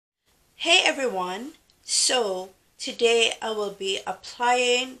Hey everyone! So today I will be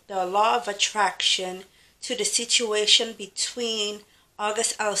applying the law of attraction to the situation between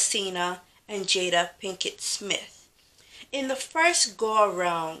August Alsina and Jada Pinkett Smith. In the first go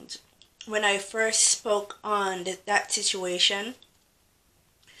around, when I first spoke on that situation,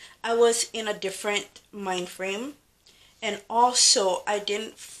 I was in a different mind frame, and also I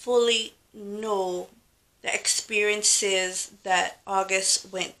didn't fully know the experiences that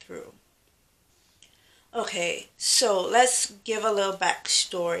August went through. Okay, so let's give a little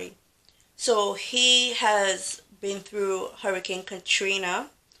backstory. So he has been through Hurricane Katrina.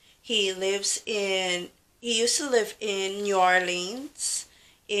 He used to live in New Orleans,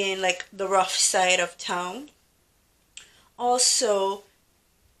 in like the rough side of town. Also,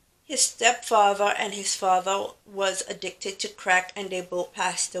 his stepfather and his father was addicted to crack and they both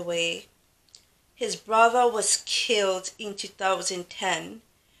passed away. His brother was killed in 2010.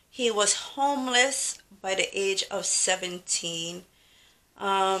 He was homeless by the age of 17.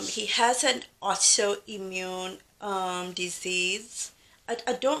 He has an autoimmune disease.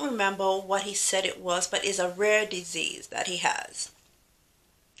 I don't remember what he said it was, but it's a rare disease that he has.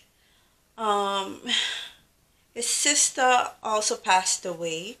 Um, his sister also passed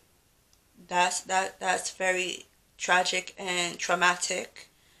away. That's very tragic and traumatic.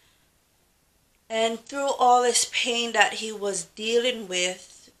 And through all this pain that he was dealing with,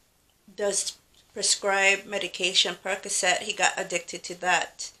 the prescribed medication Percocet, he got addicted to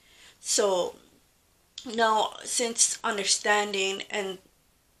that. So now, since understanding and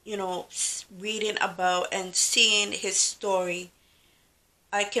reading about and seeing his story,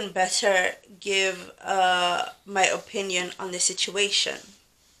 I can better give my opinion on the situation.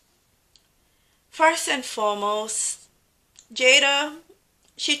 First and foremost, Jada,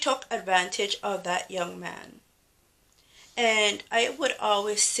 she took advantage of that young man. And I would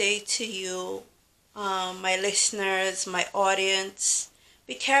always say to you, my listeners, my audience,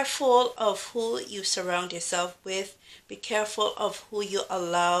 be careful of who you surround yourself with. Be careful of who you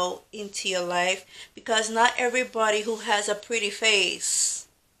allow into your life, because not everybody who has a pretty face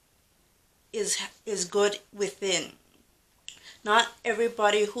is good within. Not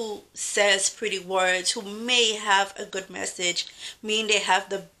everybody who says pretty words, who may have a good message, mean they have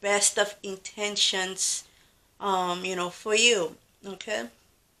the best of intentions, for you. Okay?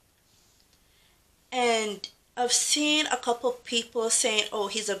 And I've seen a couple people saying, oh,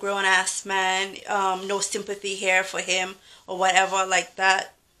 he's a grown ass man, no sympathy here for him, or whatever like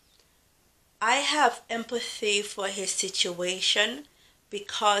that. I have empathy for his situation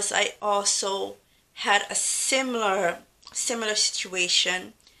because I also had a similar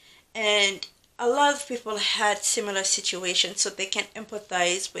situation, and a lot of people had similar situations, so they can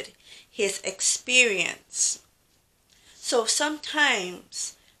empathize with his experience. So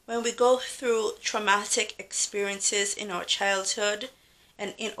sometimes when we go through traumatic experiences in our childhood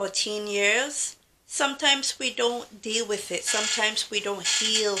and in our teen years, sometimes we don't deal with it. Sometimes we don't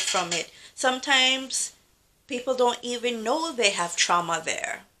heal from it. Sometimes people don't even know they have trauma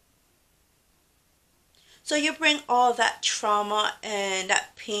there. So you bring all that trauma and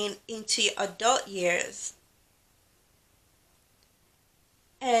that pain into your adult years.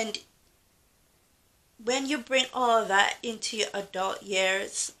 And when you bring all that into your adult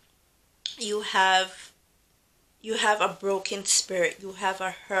years, you have a broken spirit, you have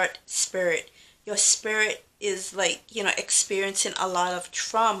a hurt spirit. Your spirit is like, experiencing a lot of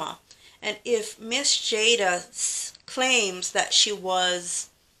trauma. And if Miss Jada claims that she was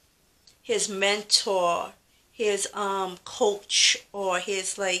his mentor, his coach, or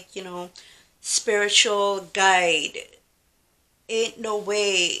his spiritual guide, ain't no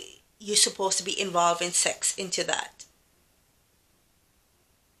way you're supposed to be involving sex into that.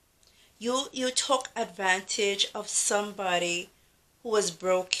 You took advantage of somebody who was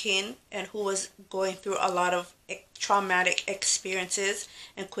broken and who was going through a lot of traumatic experiences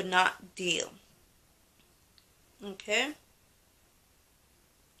and could not deal. Okay?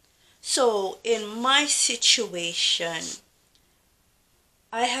 So in my situation,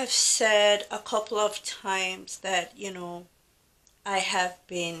 I have said a couple of times that, I have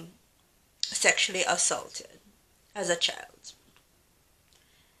been sexually assaulted as a child.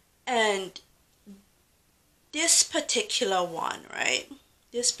 And this particular one, right?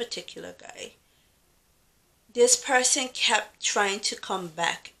 This particular guy, this person kept trying to come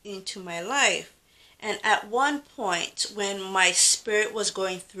back into my life. And at one point, when my spirit was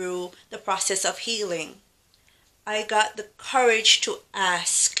going through the process of healing, I got the courage to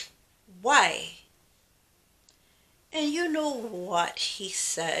ask, why? And you know what he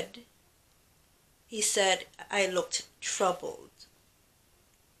said? He said I looked troubled.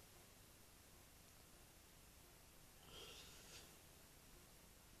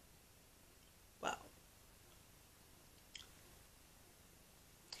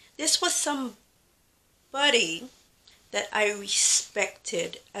 This was somebody that I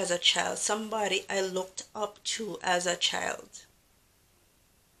respected as a child, somebody I looked up to as a child.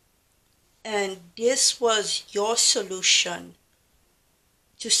 And this was your solution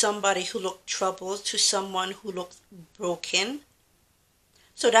to somebody who looked troubled, to someone who looked broken.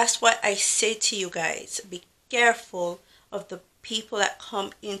 So that's why I say to you guys, be careful of the people that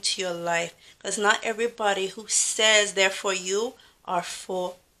come into your life, because not everybody who says they're for you are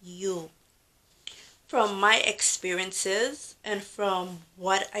for you. From my experiences and from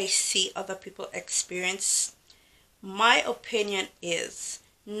what I see other people experience, my opinion is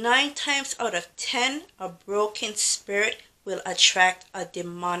 9 times out of 10, a broken spirit will attract a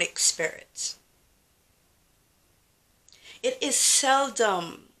demonic spirit. It is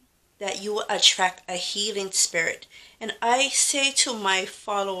seldom that you will attract a healing spirit. And I say to my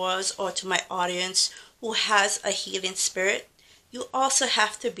followers or to my audience who has a healing spirit, you also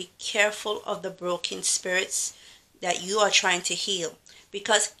have to be careful of the broken spirits that you are trying to heal.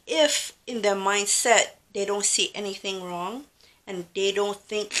 Because if in their mindset they don't see anything wrong and they don't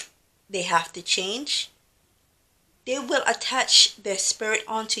think they have to change, they will attach their spirit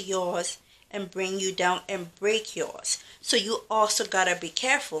onto yours and bring you down and break yours. So you also gotta be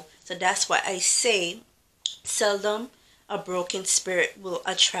careful. So that's why I say seldom a broken spirit will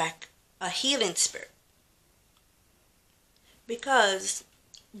attract a healing spirit. Because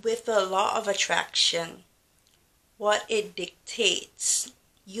with the law of attraction, what it dictates,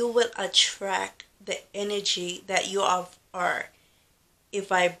 you will attract the energy that you are a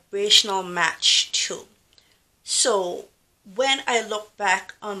vibrational match to. So when I look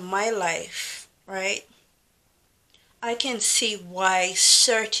back on my life, right, I can see why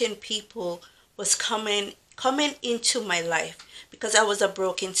certain people was coming into my life, because I was a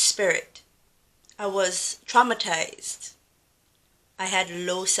broken spirit. I was traumatized. I had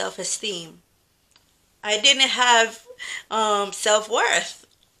low self-esteem. I didn't have self-worth.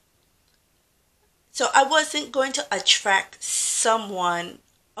 So I wasn't going to attract someone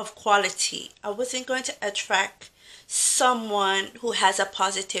of quality. I wasn't going to attract someone who has a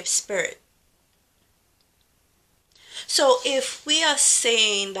positive spirit. So if we are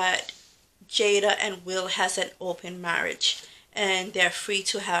saying that Jada and Will has an open marriage and they're free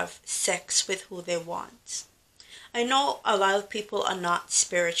to have sex with who they want, I know a lot of people are not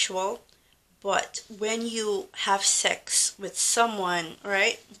spiritual, but when you have sex with someone,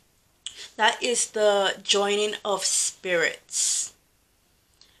 right, that is the joining of spirits.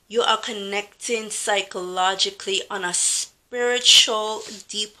 You are connecting psychologically on a spiritual,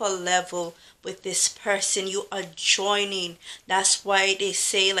 deeper level with this person. You are joining. That's why they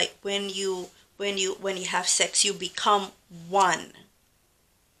say, like, when you have sex, you become one.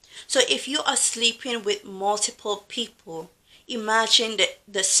 So if you are sleeping with multiple people, imagine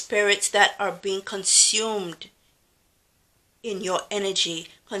the spirits that are being consumed in your energy,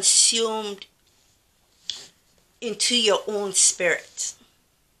 consumed into your own spirit.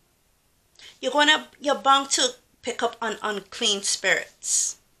 You're bound to pick up on unclean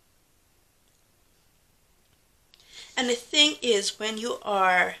spirits. And the thing is, when you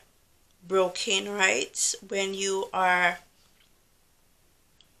are broken, right? When you're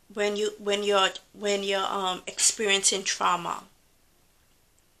experiencing trauma,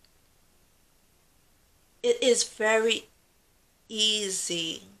 it is very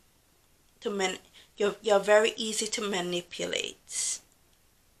easy to you're very easy to manipulate.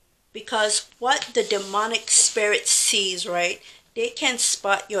 Because what the demonic spirit sees, right? They can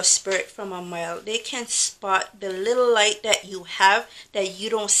spot your spirit from a mile. They can spot the little light that you have that you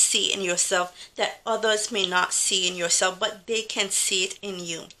don't see in yourself, that others may not see in yourself, but they can see it in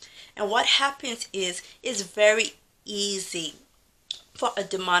you. And what happens is, it's very easy for a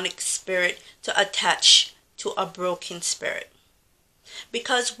demonic spirit to attach to a broken spirit.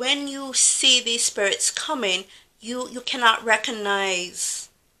 Because when you see these spirits coming, you cannot recognize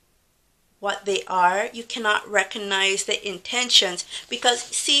what they are. You cannot recognize the intentions. Because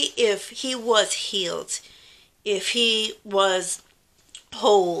see, if he was healed, if he was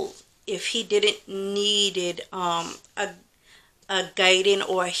whole, if he didn't needed a guiding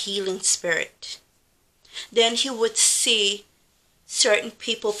or a healing spirit, then he would see certain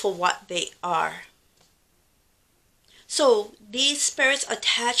people for what they are. So these spirits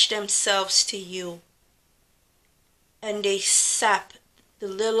attach themselves to you and they sap the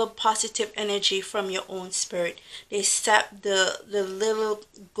little positive energy from your own spirit. They sap the little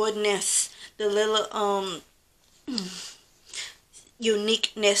goodness, the little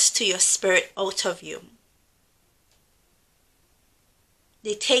uniqueness to your spirit out of you.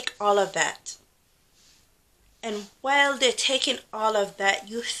 They take all of that. And while they're taking all of that,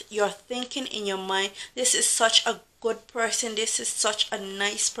 you're thinking in your mind, this is such a good person, this is such a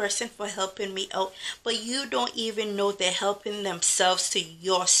nice person for helping me out, but you don't even know they're helping themselves to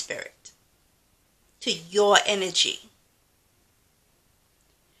your spirit, to your energy.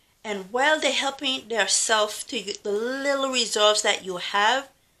 And while they're helping themselves to you, the little reserves that you have,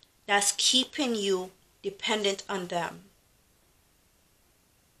 that's keeping you dependent on them.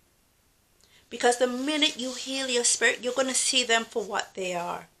 Because the minute you heal your spirit, you're going to see them for what they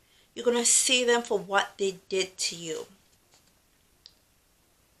are. You're going to see them for what they did to you.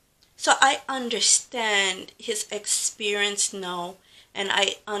 So I understand his experience now, and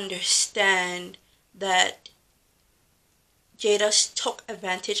I understand that Jada took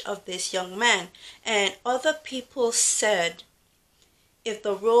advantage of this young man. And other people said if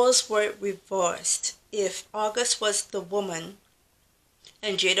the roles were reversed, if August was the woman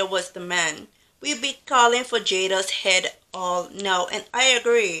and Jada was the man, we'd be calling for Jada's head all now. And I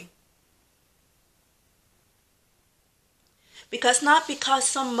agree. Because not because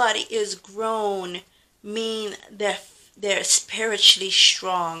somebody is grown mean they're spiritually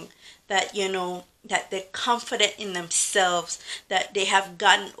strong, that that they're confident in themselves, that they have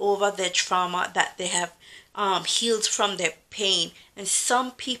gotten over their trauma, that they have healed from their pain. And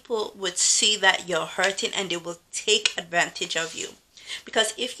some people would see that you're hurting and they will take advantage of you.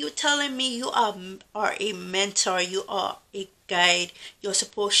 Because if you're telling me you are a mentor, you are a guide, you're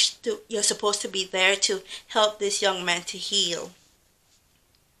supposed to be there to help this young man to heal,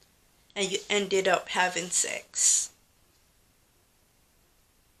 and you ended up having sex,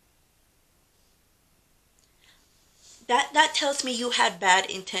 that tells me you had bad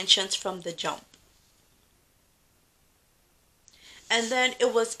intentions from the jump. And then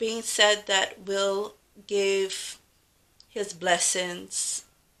it was being said that Will gave his blessings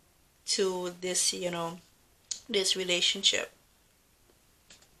to this, this relationship.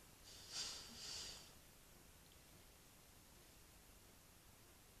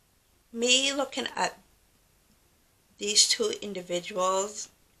 Me looking at these two individuals,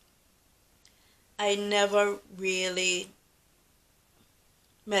 I never really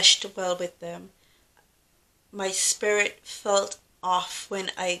meshed well with them. My spirit felt off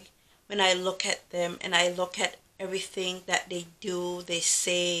when I look at them, and I look at everything that they do, they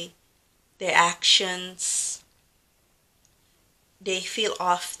say, their actions. They feel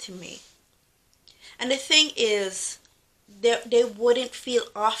off to me. And the thing is, they wouldn't feel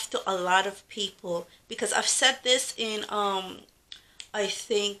off to a lot of people, because I've said this in I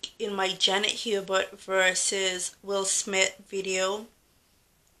think in my Janet Hubert versus Will Smith video,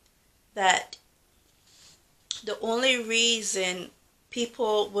 that the only reason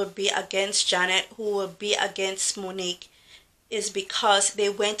people would be against Janet, who would be against Monique, is because they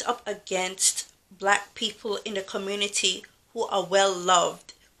went up against black people in the community who are well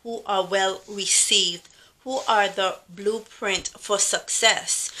loved, who are well received, who are the blueprint for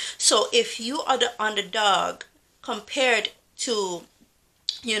success. So if you are the underdog compared to,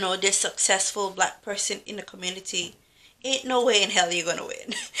 this successful black person in the community, ain't no way in hell you're gonna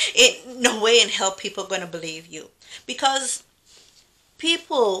win. Ain't no way in hell people gonna believe you. Because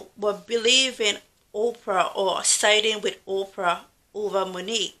people were believing Oprah or siding with Oprah over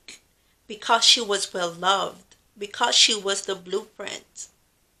Monique because she was well loved, because she was the blueprint.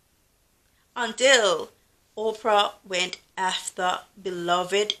 Until Oprah went after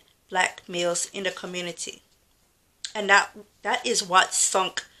beloved black males in the community. And that is what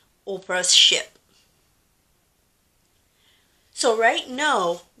sunk Oprah's ship. So right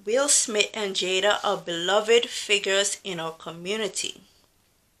now, Will Smith and Jada are beloved figures in our community.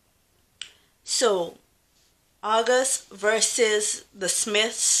 So, August versus the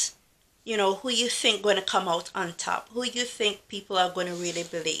Smiths, who you think going to come out on top? Who you think people are going to really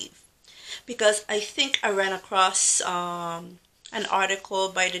believe? Because I think I ran across an article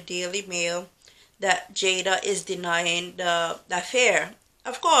by the Daily Mail that Jada is denying the affair.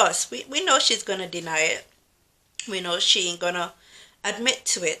 Of course, we know she's going to deny it. We know she ain't going to admit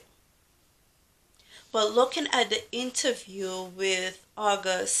to it. But looking at the interview with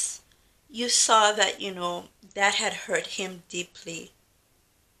August, you saw that, that had hurt him deeply.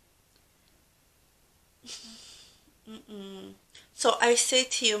 So I say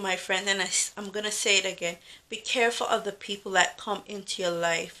to you, my friend, and I'm going to say it again, be careful of the people that come into your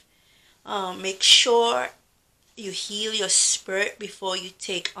life. Make sure you heal your spirit before you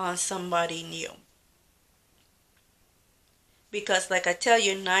take on somebody new. Because like I tell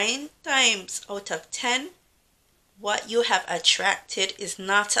you, 9 times out of 10, what you have attracted is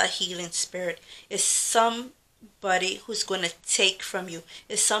not a healing spirit. It's some who's going to take from you.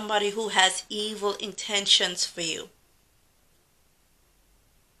 It's somebody who has evil intentions for you.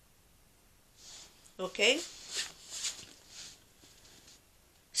 Okay?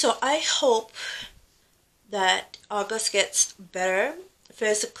 So I hope that August gets better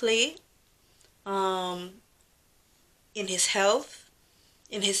physically, um, in his health,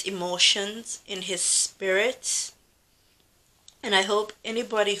 in his emotions, in his spirits. And I hope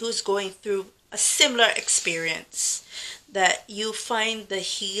anybody who's going through a similar experience, that you find the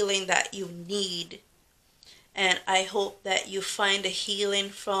healing that you need. And I hope that you find the healing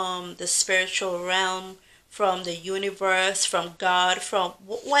from the spiritual realm, from the universe, from God, from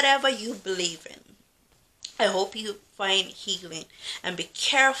whatever you believe in. I hope you find healing, and be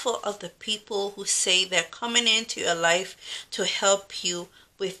careful of the people who say they're coming into your life to help you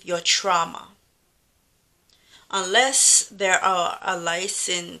with your trauma. Unless there are a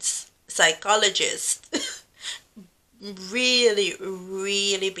licensed psychologist, really,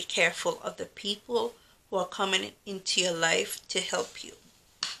 really be careful of the people who are coming into your life to help you.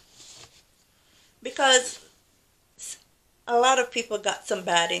 Because a lot of people got some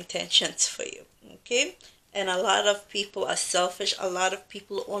bad intentions for you, okay? And a lot of people are selfish. A lot of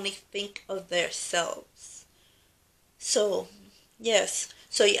people only think of themselves. So, yes.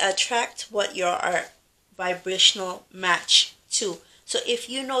 So you attract what your vibrational match to. So if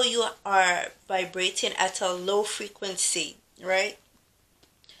you know you are vibrating at a low frequency, right?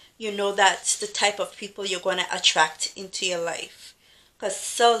 You know that's the type of people you're going to attract into your life. Because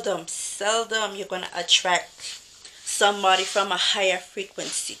seldom you're going to attract somebody from a higher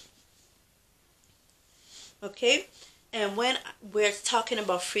frequency. Okay? And when we're talking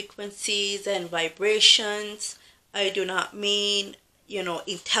about frequencies and vibrations, I do not mean,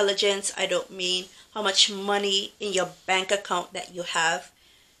 intelligence. I don't mean how much money in your bank account that you have.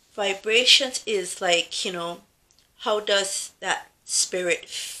 Vibrations is like, how does that spirit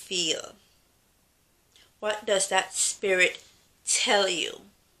feel? What does that spirit tell you?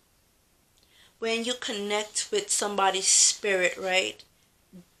 When you connect with somebody's spirit, right?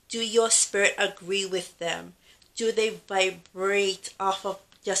 Do your spirit agree with them? Do they vibrate off of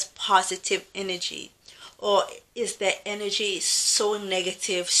just positive energy? Or is their energy so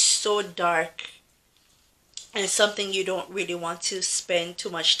negative, so dark, and something you don't really want to spend too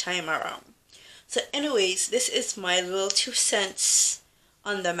much time around? So anyways, this is my little 2 cents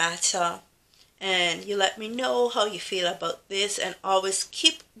on the matter. And you let me know how you feel about this, and always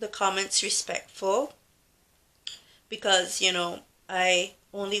keep the comments respectful, because I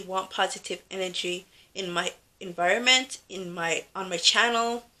only want positive energy in my environment, on my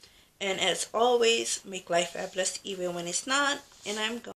channel. And as always, make life fabulous even when it's not. And I'm gone.